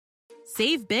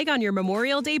Save big on your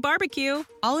Memorial Day barbecue,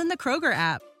 all in the Kroger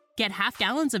app. Get half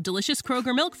gallons of delicious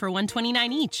Kroger milk for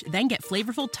 $1.29 each. Then get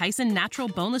flavorful Tyson natural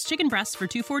boneless chicken breasts for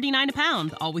 $2.49 a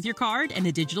pound, all with your card and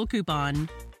a digital coupon.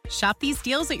 Shop these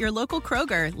deals at your local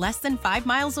Kroger, less than 5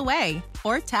 miles away.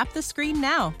 Or tap the screen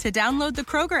now to download the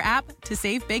Kroger app to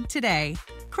save big today.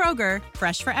 Kroger,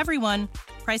 fresh for everyone.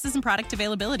 Prices and product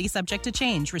availability subject to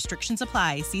change. Restrictions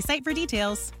apply. See site for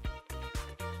details.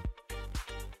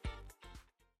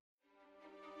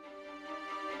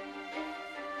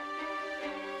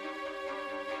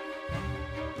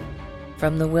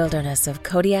 From the wilderness of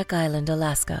Kodiak Island,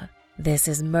 Alaska, this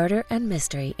is Murder and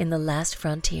Mystery in the Last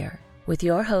Frontier with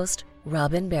your host,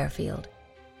 Robin Bearfield.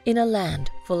 In a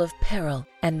land full of peril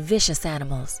and vicious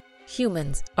animals,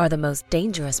 humans are the most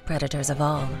dangerous predators of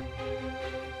all.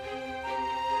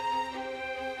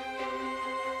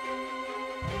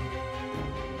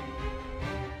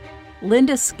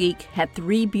 Linda Skeek had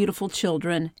 3 beautiful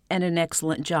children and an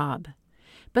excellent job,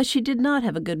 but she did not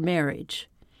have a good marriage.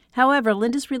 However,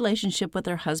 Linda's relationship with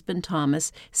her husband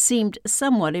Thomas seemed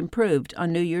somewhat improved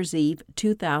on New Year's Eve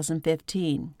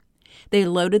 2015. They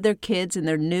loaded their kids in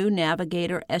their new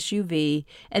Navigator SUV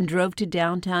and drove to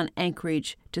downtown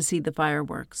Anchorage to see the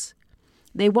fireworks.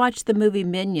 They watched the movie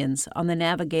Minions on the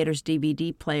Navigator's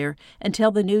DVD player until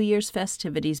the New Year's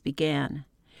festivities began.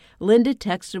 Linda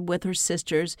texted with her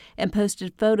sisters and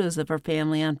posted photos of her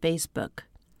family on Facebook.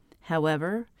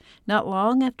 However, not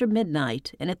long after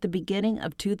midnight and at the beginning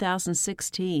of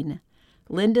 2016,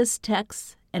 Linda's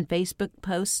texts and Facebook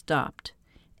posts stopped,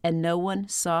 and no one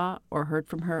saw or heard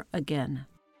from her again.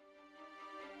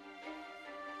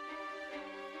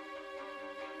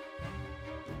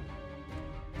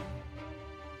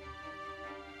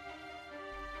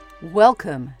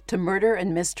 Welcome to Murder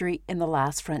and Mystery in the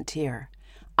Last Frontier.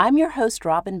 I'm your host,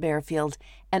 Robin Bearfield,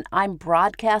 and I'm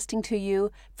broadcasting to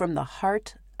you from the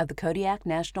heart of the Kodiak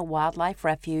National Wildlife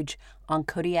Refuge on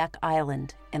Kodiak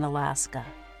Island in Alaska.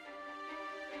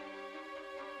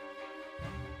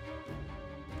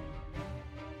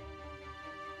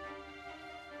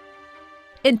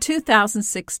 In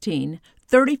 2016,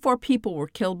 34 people were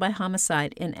killed by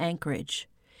homicide in Anchorage.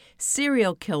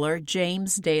 Serial killer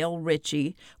James Dale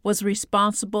Ritchie was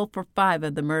responsible for 5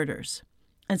 of the murders,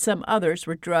 and some others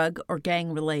were drug or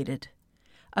gang-related.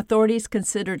 Authorities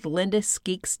considered Linda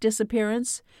Skeek's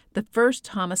disappearance the first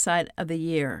homicide of the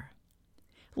year.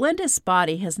 Linda's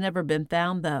body has never been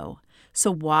found, though,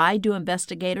 so why do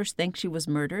investigators think she was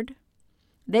murdered?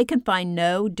 They can find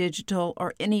no digital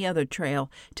or any other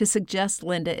trail to suggest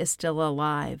Linda is still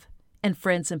alive, and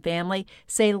friends and family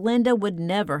say Linda would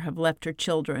never have left her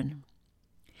children.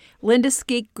 Linda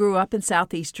Skeek grew up in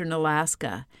southeastern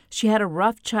Alaska. She had a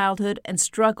rough childhood and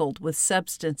struggled with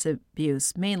substance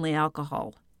abuse, mainly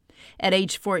alcohol. At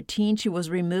age 14, she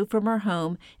was removed from her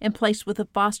home and placed with a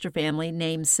foster family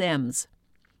named Sims.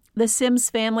 The Sims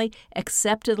family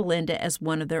accepted Linda as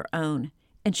one of their own,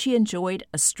 and she enjoyed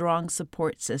a strong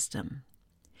support system.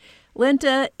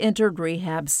 Linda entered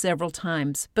rehab several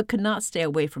times, but could not stay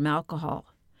away from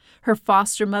alcohol. Her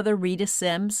foster mother, Rita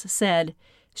Sims, said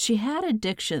she had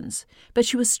addictions, but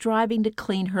she was striving to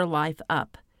clean her life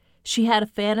up. She had a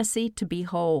fantasy to be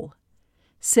whole.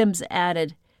 Sims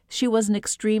added, she was an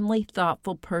extremely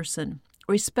thoughtful person,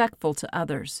 respectful to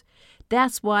others.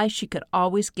 That's why she could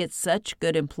always get such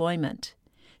good employment.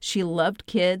 She loved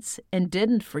kids and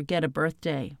didn't forget a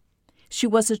birthday. She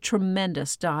was a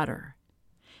tremendous daughter.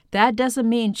 That doesn't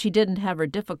mean she didn't have her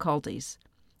difficulties,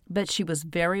 but she was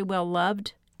very well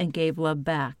loved and gave love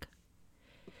back.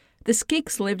 The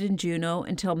Skeeks lived in Juneau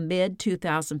until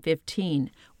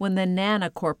mid-2015, when the NANA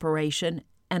Corporation,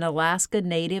 an Alaska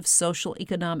Native social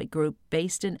economic group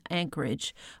based in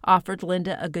Anchorage, offered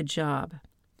Linda a good job.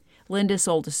 Linda's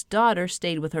oldest daughter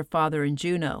stayed with her father in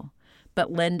Juneau,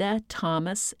 but Linda,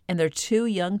 Thomas, and their 2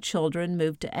 young children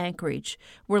moved to Anchorage,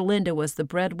 where Linda was the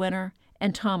breadwinner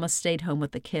and Thomas stayed home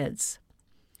with the kids.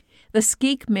 The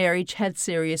Skeek marriage had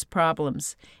serious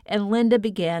problems, and Linda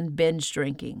began binge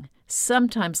drinking,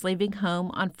 sometimes leaving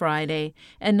home on Friday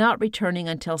and not returning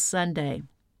until Sunday.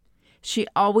 She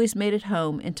always made it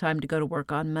home in time to go to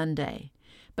work on Monday,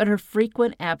 but her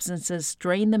frequent absences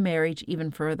strained the marriage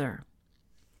even further.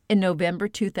 In November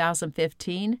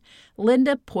 2015,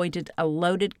 Linda pointed a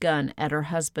loaded gun at her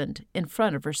husband in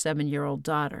front of her 7-year-old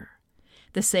daughter.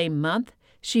 The same month,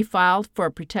 she filed for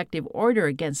a protective order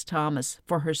against Thomas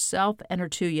for herself and her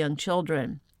 2 young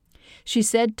children. She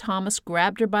said Thomas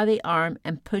grabbed her by the arm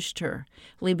and pushed her,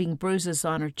 leaving bruises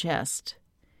on her chest.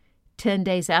 10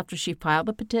 days after she filed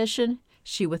the petition,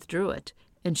 she withdrew it,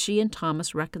 and she and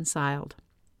Thomas reconciled.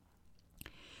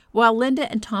 While Linda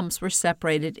and Thomas were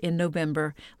separated in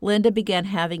November, Linda began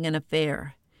having an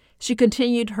affair. She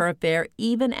continued her affair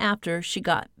even after she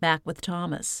got back with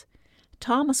Thomas.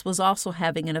 Thomas was also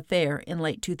having an affair in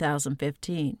late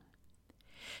 2015.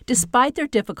 Despite their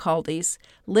difficulties,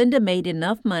 Linda made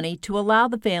enough money to allow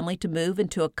the family to move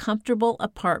into a comfortable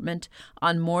apartment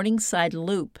on Morningside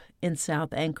Loop in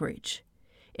South Anchorage.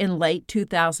 In late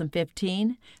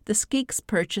 2015, the Skeeks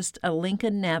purchased a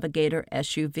Lincoln Navigator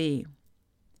SUV.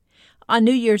 On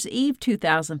New Year's Eve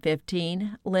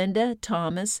 2015, Linda,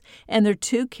 Thomas, and their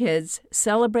 2 kids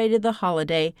celebrated the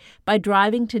holiday by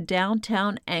driving to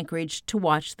downtown Anchorage to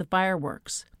watch the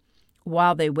fireworks.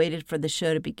 While they waited for the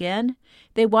show to begin,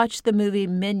 they watched the movie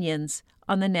Minions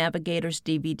on the Navigator's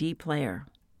DVD player.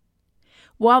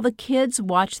 While the kids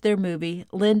watched their movie,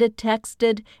 Linda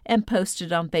texted and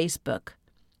posted on Facebook.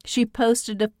 She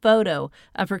posted a photo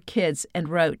of her kids and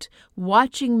wrote,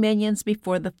 "Watching Minions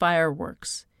before the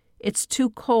fireworks. It's too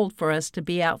cold for us to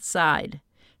be outside.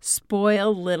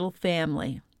 Spoiled little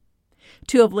family."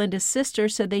 2 of Linda's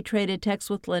sisters said they traded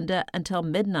texts with Linda until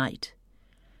midnight.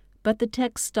 But the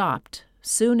text stopped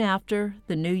soon after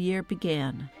the new year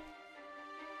began.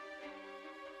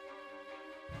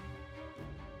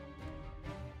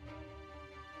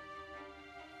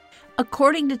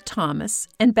 According to Thomas,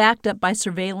 and backed up by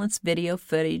surveillance video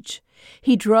footage,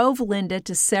 he drove Linda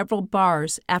to several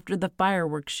bars after the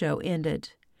fireworks show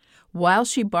ended. While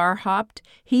she bar hopped,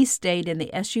 he stayed in the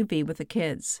SUV with the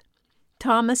kids.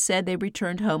 Thomas said they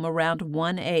returned home around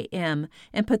 1 a.m.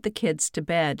 and put the kids to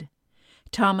bed.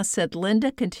 Thomas said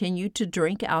Linda continued to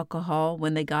drink alcohol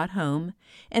when they got home,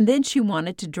 and then she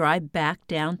wanted to drive back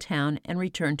downtown and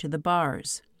return to the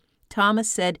bars. Thomas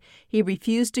said he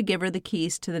refused to give her the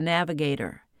keys to the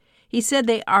Navigator. He said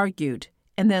they argued,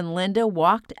 and then Linda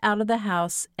walked out of the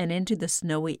house and into the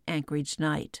snowy Anchorage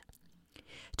night.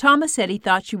 Thomas said he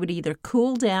thought she would either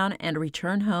cool down and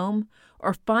return home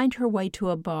or find her way to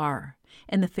a bar,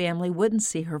 and the family wouldn't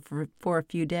see her for a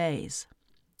few days.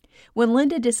 When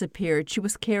Linda disappeared, she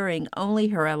was carrying only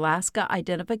her Alaska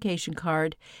identification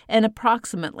card and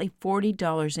approximately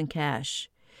 $40 in cash.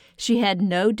 She had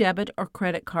no debit or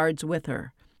credit cards with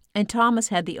her, and Thomas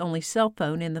had the only cell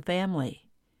phone in the family.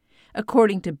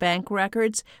 According to bank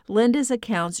records, Linda's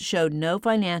accounts showed no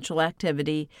financial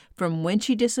activity from when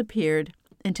she disappeared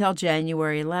until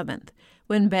January 11th,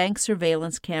 when bank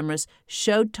surveillance cameras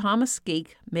showed Thomas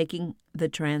Skeek making the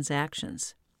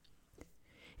transactions.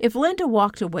 If Linda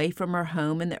walked away from her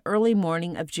home in the early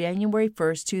morning of January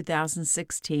 1st,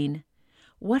 2016,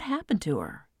 what happened to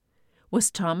her? Was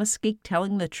Thomas Skeek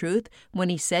telling the truth when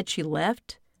he said she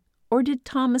left? Or did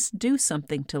Thomas do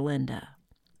something to Linda?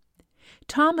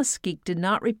 Thomas Skeek did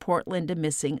not report Linda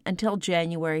missing until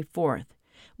January 4th,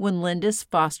 when Linda's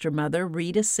foster mother,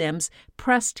 Rita Sims,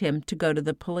 pressed him to go to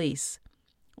the police.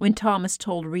 When Thomas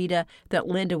told Rita that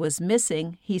Linda was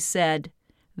missing, he said,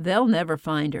 "They'll never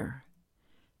find her."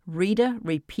 Rita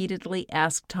repeatedly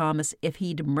asked Thomas if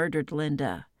he'd murdered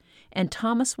Linda, and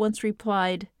Thomas once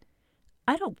replied,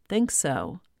 "I don't think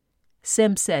so."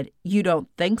 Sims said, "You don't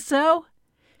think so?"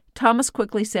 Thomas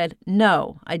quickly said,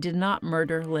 "No, I did not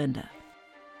murder Linda."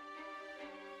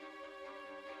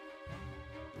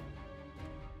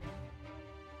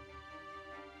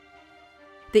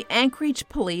 The Anchorage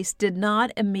police did not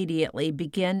immediately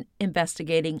begin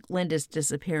investigating Linda's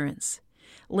disappearance.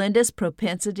 Linda's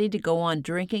propensity to go on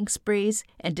drinking sprees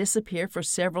and disappear for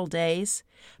several days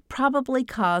probably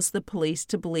caused the police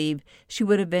to believe she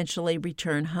would eventually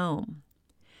return home.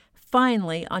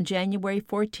 Finally, on January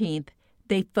 14th,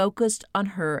 they focused on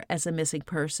her as a missing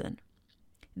person.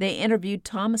 They interviewed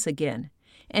Thomas again,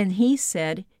 and he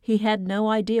said he had no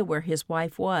idea where his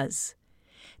wife was.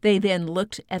 They then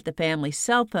looked at the family's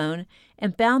cell phone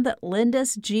and found that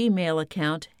Linda's Gmail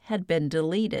account had been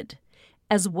deleted,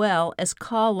 as well as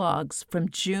call logs from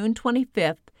June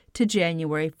 25th to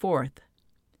January 4th.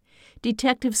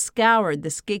 Detectives scoured the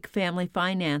Skeek family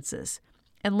finances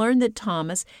and learned that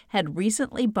Thomas had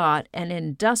recently bought an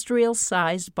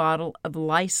industrial-sized bottle of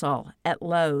Lysol at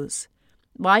Lowe's.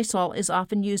 Lysol is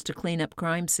often used to clean up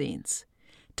crime scenes.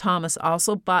 Thomas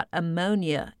also bought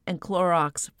ammonia and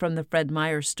Clorox from the Fred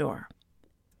Meyer store.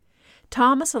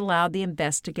 Thomas allowed the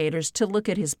investigators to look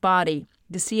at his body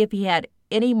to see if he had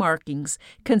any markings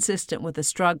consistent with a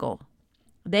struggle.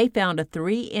 They found a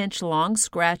 3-inch long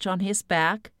scratch on his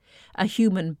back, a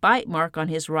human bite mark on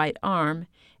his right arm,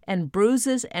 and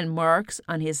bruises and marks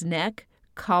on his neck,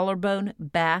 collarbone,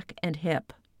 back, and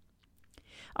hip.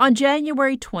 On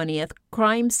January 20th,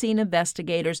 crime scene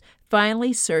investigators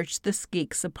finally searched the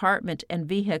Skeek's apartment and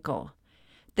vehicle.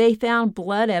 They found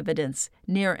blood evidence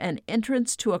near an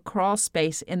entrance to a crawl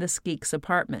space in the Skeek's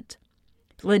apartment.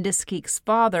 Linda Skeek's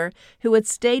father, who had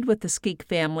stayed with the Skeek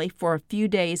family for a few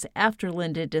days after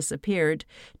Linda disappeared,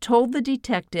 told the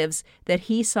detectives that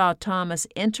he saw Thomas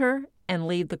enter and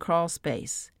leave the crawl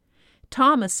space.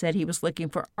 Thomas said he was looking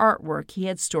for artwork he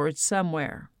had stored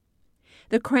somewhere.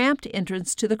 The cramped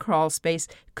entrance to the crawl space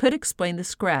could explain the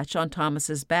scratch on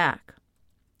Thomas's back.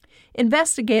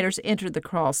 Investigators entered the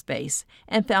crawl space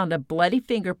and found a bloody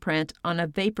fingerprint on a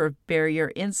vapor barrier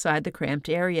inside the cramped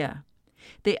area.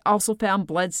 They also found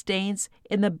blood stains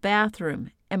in the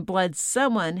bathroom and blood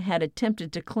someone had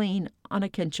attempted to clean on a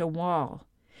kitchen wall.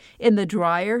 In the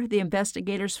dryer, the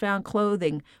investigators found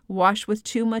clothing washed with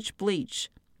too much bleach.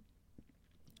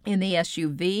 In the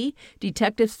SUV,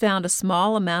 detectives found a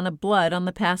small amount of blood on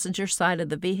the passenger side of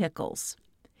the vehicles.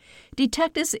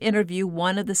 Detectives interviewed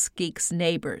one of the Skeek's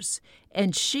neighbors,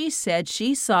 and she said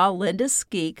she saw Linda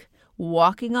Skeek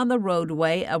walking on the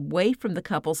roadway away from the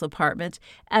couple's apartment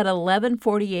at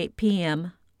 11:48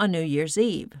 p.m. on New Year's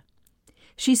Eve.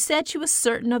 She said she was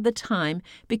certain of the time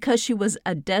because she was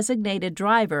a designated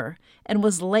driver and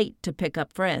was late to pick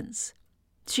up friends.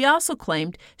 She also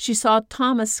claimed she saw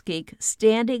Thomas Skeek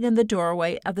standing in the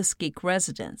doorway of the Skeek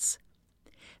residence.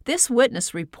 This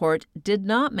witness report did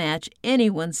not match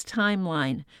anyone's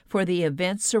timeline for the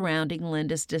events surrounding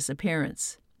Linda's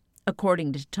disappearance.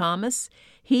 According to Thomas,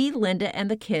 he, Linda, and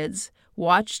the kids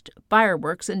watched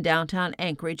fireworks in downtown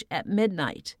Anchorage at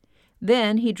midnight.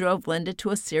 Then he drove Linda to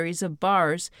a series of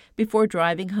bars before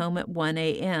driving home at 1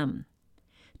 a.m.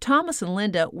 Thomas and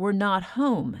Linda were not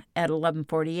home at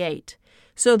 11:48,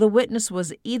 so the witness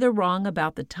was either wrong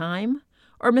about the time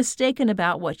or mistaken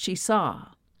about what she saw.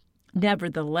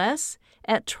 Nevertheless,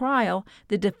 at trial,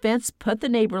 the defense put the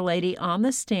neighbor lady on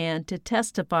the stand to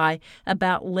testify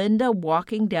about Linda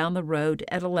walking down the road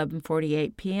at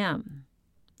 11:48 p.m.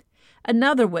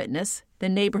 Another witness, the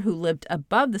neighbor who lived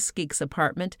above the Skeek's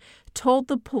apartment, told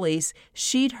the police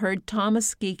she'd heard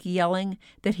Thomas Skeek yelling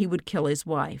that he would kill his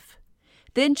wife.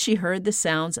 Then she heard the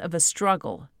sounds of a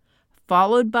struggle,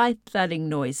 followed by thudding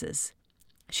noises.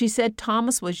 She said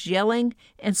Thomas was yelling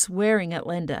and swearing at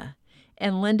Linda,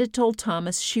 and Linda told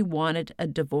Thomas she wanted a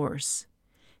divorce.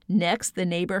 Next, the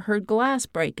neighbor heard glass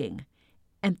breaking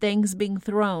and things being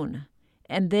thrown,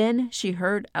 and then she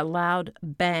heard a loud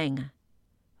bang,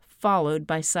 followed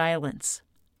by silence.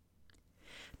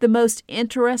 The most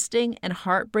interesting and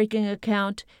heartbreaking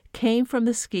account came from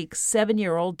the Skeek's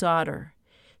 7-year-old daughter.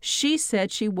 She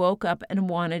said she woke up and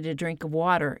wanted a drink of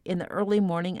water in the early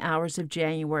morning hours of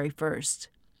January 1st.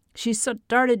 She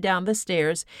started down the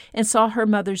stairs and saw her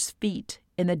mother's feet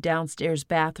in the downstairs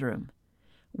bathroom,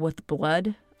 with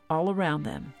blood all around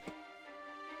them.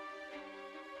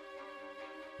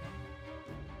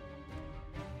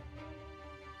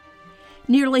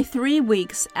 Nearly 3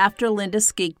 weeks after Linda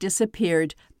Skeek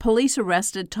disappeared, police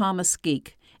arrested Thomas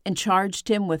Skeek and charged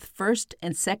him with first-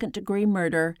 and second-degree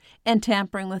murder and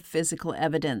tampering with physical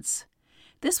evidence.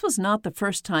 This was not the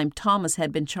first time Thomas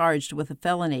had been charged with a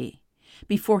felony.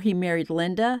 Before he married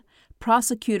Linda,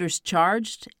 prosecutors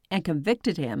charged and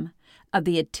convicted him of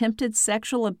the attempted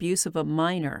sexual abuse of a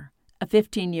minor, a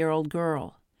 15-year-old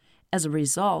girl. As a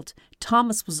result,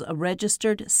 Thomas was a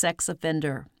registered sex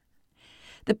offender.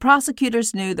 The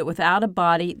prosecutors knew that without a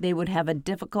body, they would have a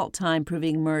difficult time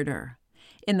proving murder.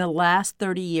 In the last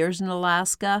 30 years in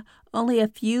Alaska, only a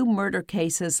few murder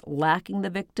cases lacking the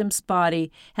victim's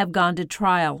body have gone to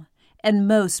trial, and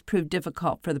most proved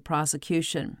difficult for the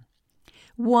prosecution.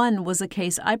 One was a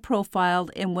case I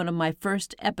profiled in one of my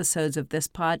first episodes of this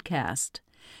podcast,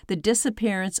 the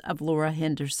disappearance of Laura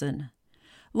Henderson.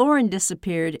 Lauren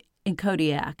disappeared in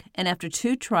Kodiak, and after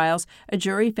 2 trials, a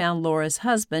jury found Laura's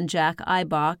husband, Jack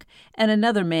Ibach, and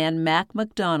another man, Mac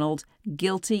McDonald,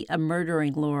 guilty of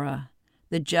murdering Laura.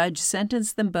 The judge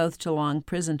sentenced them both to long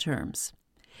prison terms.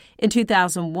 In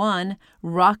 2001,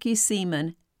 Rocky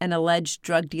Seaman, an alleged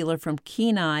drug dealer from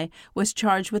Kenai, was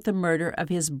charged with the murder of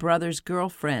his brother's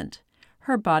girlfriend.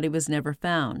 Her body was never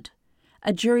found.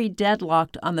 A jury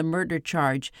deadlocked on the murder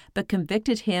charge, but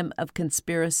convicted him of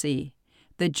conspiracy.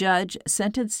 The judge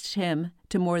sentenced him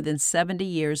to more than 70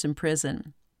 years in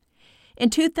prison. In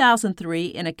 2003,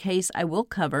 in a case I will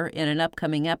cover in an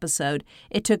upcoming episode,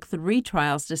 it took 3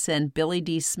 trials to send Billy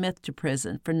D. Smith to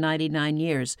prison for 99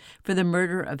 years for the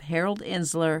murder of Harold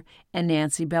Insler and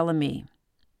Nancy Bellamy.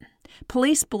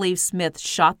 Police believe Smith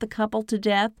shot the couple to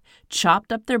death,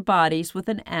 chopped up their bodies with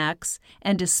an axe,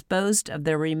 and disposed of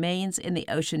their remains in the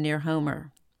ocean near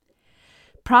Homer.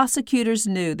 Prosecutors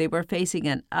knew they were facing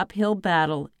an uphill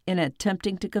battle in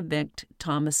attempting to convict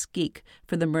Thomas Skeek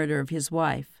for the murder of his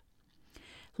wife.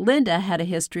 Linda had a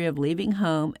history of leaving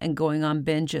home and going on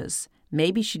binges.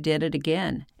 Maybe she did it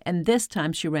again, and this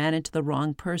time she ran into the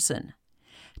wrong person.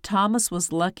 Thomas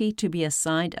was lucky to be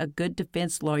assigned a good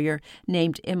defense lawyer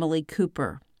named Emily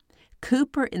Cooper.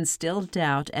 Cooper instilled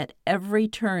doubt at every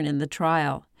turn in the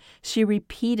trial. She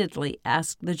repeatedly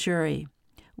asked the jury,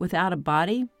 "Without a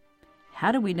body,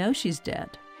 how do we know she's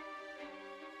dead?"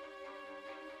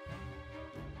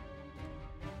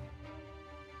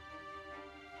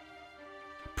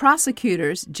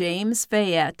 Prosecutors James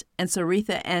Fayette and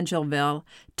Saritha Angelville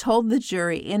told the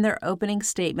jury in their opening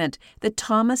statement that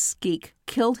Thomas Skeek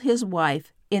killed his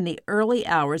wife in the early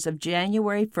hours of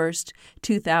January 1st,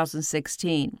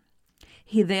 2016.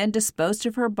 He then disposed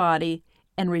of her body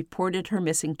and reported her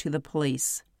missing to the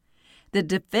police. The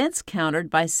defense countered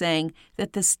by saying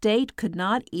that the state could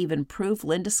not even prove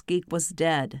Linda Skeek was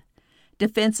dead.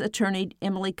 Defense attorney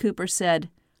Emily Cooper said,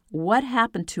 "What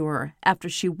happened to her after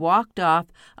she walked off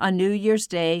on New Year's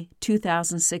Day,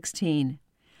 2016?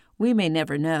 We may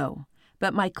never know,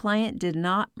 but my client did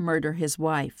not murder his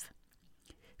wife."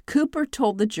 Cooper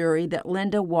told the jury that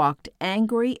Linda walked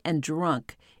angry and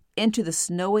drunk into the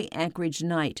snowy Anchorage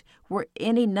night where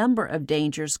any number of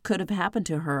dangers could have happened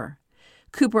to her.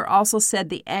 Cooper also said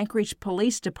the Anchorage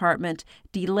Police Department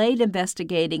delayed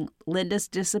investigating Linda's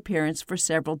disappearance for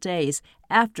several days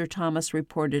after Thomas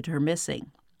reported her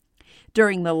missing.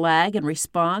 During the lag in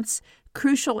response,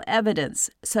 crucial evidence,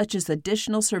 such as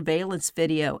additional surveillance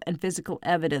video and physical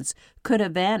evidence, could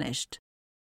have vanished.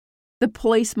 The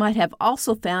police might have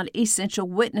also found essential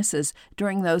witnesses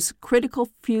during those critical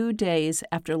few days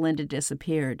after Linda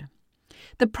disappeared.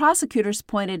 The prosecutors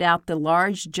pointed out the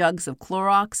large jugs of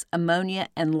Clorox, ammonia,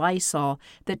 and Lysol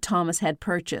that Thomas had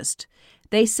purchased.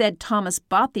 They said Thomas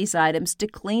bought these items to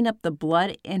clean up the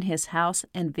blood in his house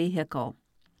and vehicle.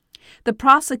 The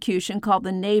prosecution called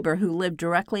the neighbor who lived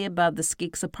directly above the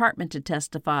Skeek's apartment to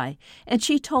testify, and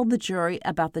she told the jury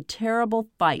about the terrible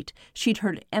fight she'd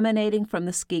heard emanating from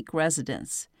the Skeek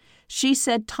residence. She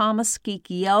said Thomas Skeek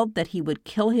yelled that he would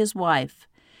kill his wife.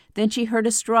 Then she heard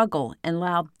a struggle and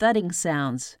loud thudding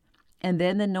sounds, and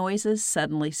then the noises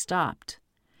suddenly stopped.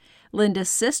 Linda's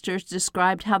sisters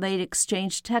described how they'd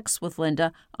exchanged texts with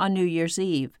Linda on New Year's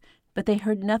Eve, but they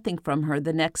heard nothing from her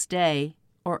the next day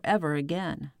or ever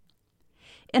again.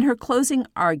 In her closing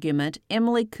argument,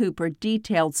 Emily Cooper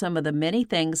detailed some of the many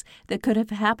things that could have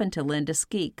happened to Linda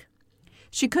Skeek.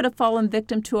 She could have fallen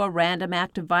victim to a random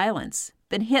act of violence,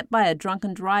 been hit by a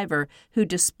drunken driver who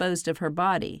disposed of her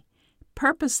body,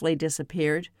 purposely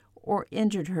disappeared, or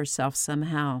injured herself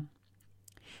somehow.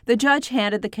 The judge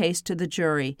handed the case to the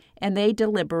jury, and they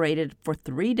deliberated for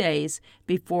 3 days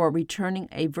before returning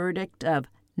a verdict of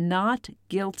not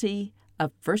guilty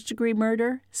of first-degree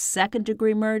murder,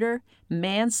 second-degree murder,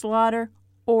 manslaughter,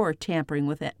 or tampering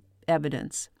with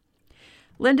evidence.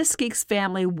 Linda Skeek's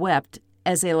family wept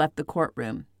as they left the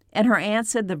courtroom, and her aunt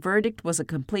said the verdict was a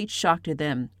complete shock to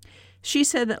them. She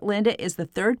said that Linda is the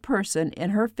third person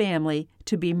in her family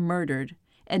to be murdered,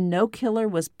 and no killer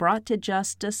was brought to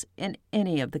justice in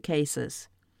any of the cases.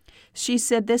 She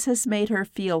said this has made her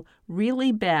feel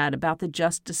really bad about the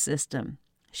justice system.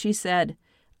 She said,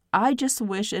 "I just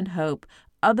wish and hope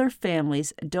other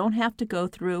families don't have to go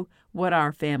through what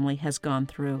our family has gone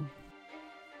through."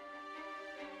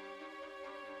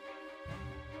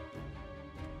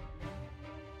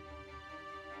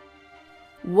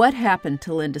 What happened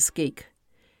to Linda Skeek?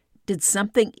 Did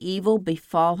something evil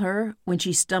befall her when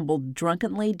she stumbled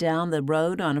drunkenly down the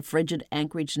road on a frigid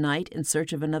Anchorage night in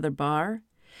search of another bar?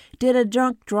 Did a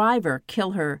drunk driver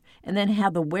kill her and then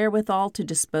have the wherewithal to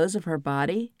dispose of her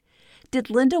body? Did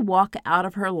Linda walk out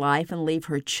of her life and leave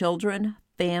her children,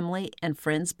 family, and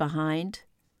friends behind?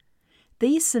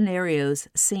 These scenarios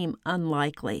seem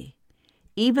unlikely.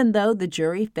 Even though the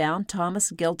jury found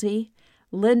Thomas guilty,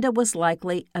 Linda was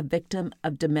likely a victim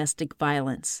of domestic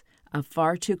violence, a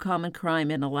far too common crime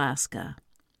in Alaska.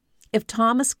 If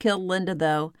Thomas killed Linda,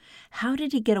 though, how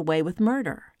did he get away with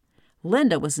murder?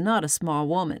 Linda was not a small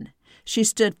woman. She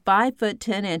stood 5 foot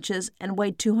 10 inches and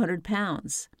weighed 200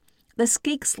 pounds. The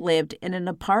Skeeks lived in an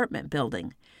apartment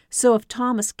building, so if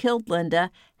Thomas killed Linda,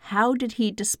 how did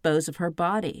he dispose of her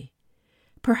body?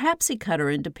 Perhaps he cut her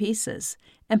into pieces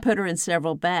and put her in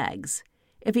several bags.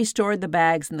 If he stored the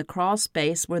bags in the crawl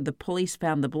space where the police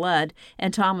found the blood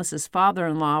and Thomas's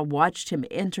father-in-law watched him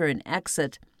enter and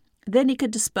exit, then he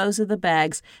could dispose of the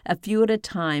bags a few at a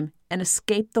time and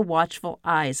escape the watchful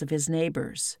eyes of his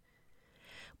neighbors.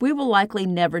 We will likely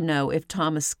never know if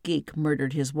Thomas Skeek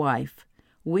murdered his wife.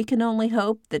 We can only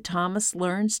hope that Thomas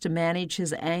learns to manage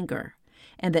his anger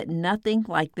and that nothing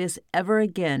like this ever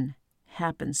again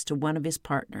happens to one of his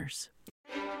partners.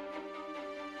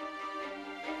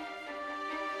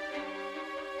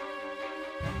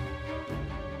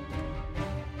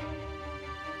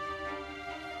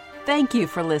 Thank you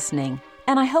for listening,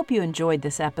 and I hope you enjoyed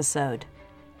this episode.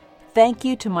 Thank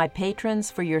you to my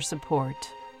patrons for your support.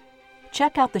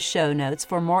 Check out the show notes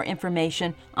for more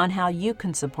information on how you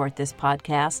can support this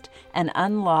podcast and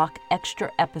unlock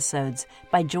extra episodes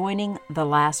by joining the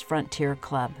Last Frontier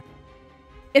Club.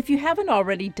 If you haven't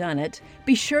already done it,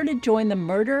 be sure to join the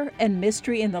Murder and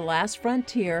Mystery in the Last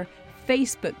Frontier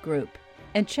Facebook group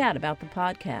and chat about the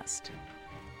podcast.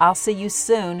 I'll see you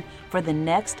soon for the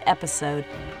next episode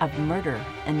of Murder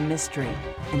and Mystery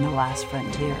in the Last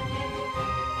Frontier.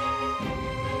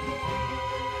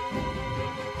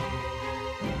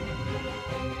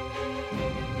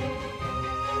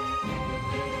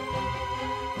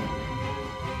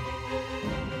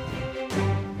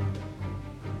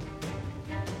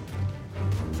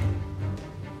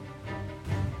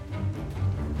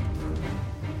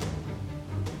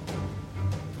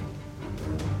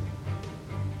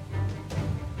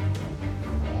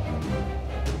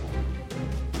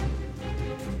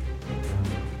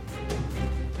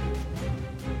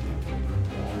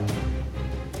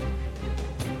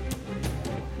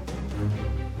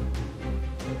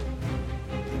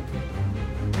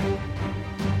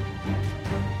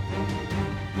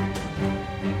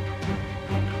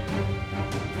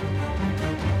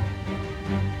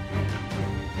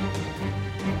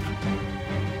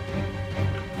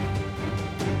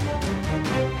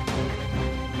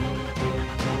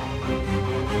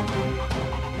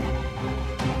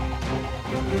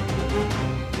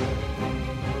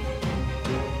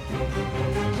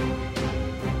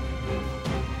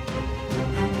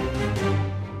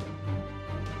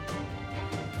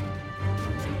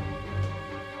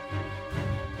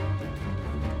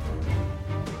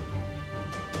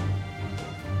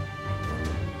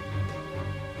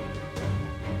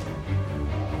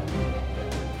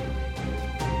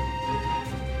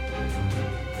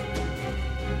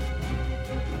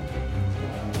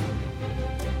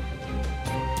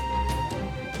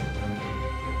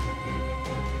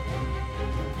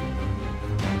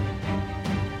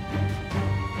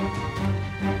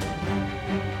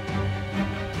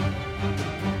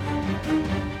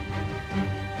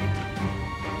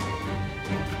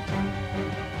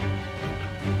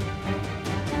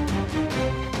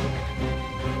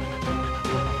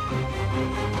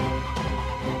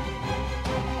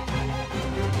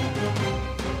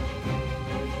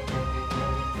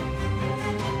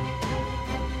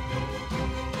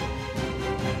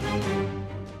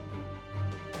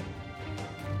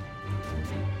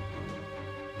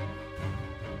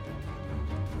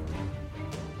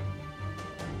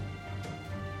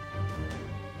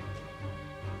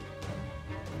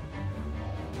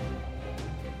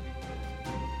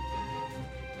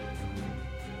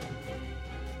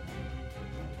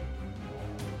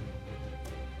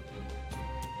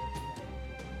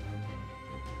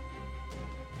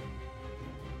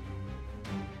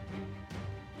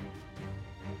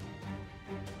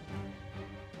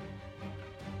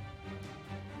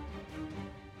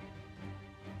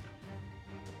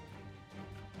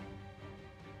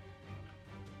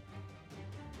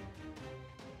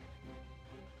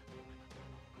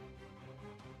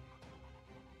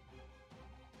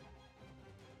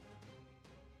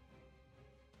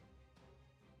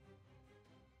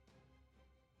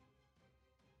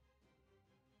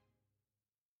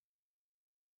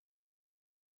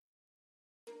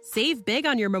 Save big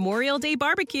on your Memorial Day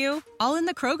barbecue, all in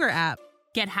the Kroger app.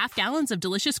 Get half gallons of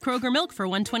delicious Kroger milk for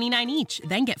 $1.29 each.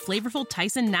 Then get flavorful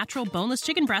Tyson natural boneless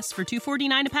chicken breasts for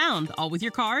 $2.49 a pound, all with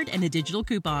your card and a digital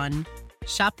coupon.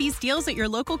 Shop these deals at your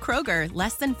local Kroger,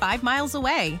 less than 5 miles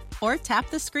away. Or tap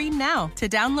the screen now to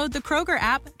download the Kroger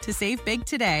app to save big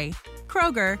today.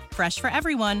 Kroger, fresh for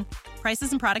everyone.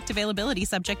 Prices and product availability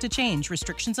subject to change.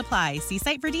 Restrictions apply. See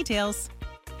site for details.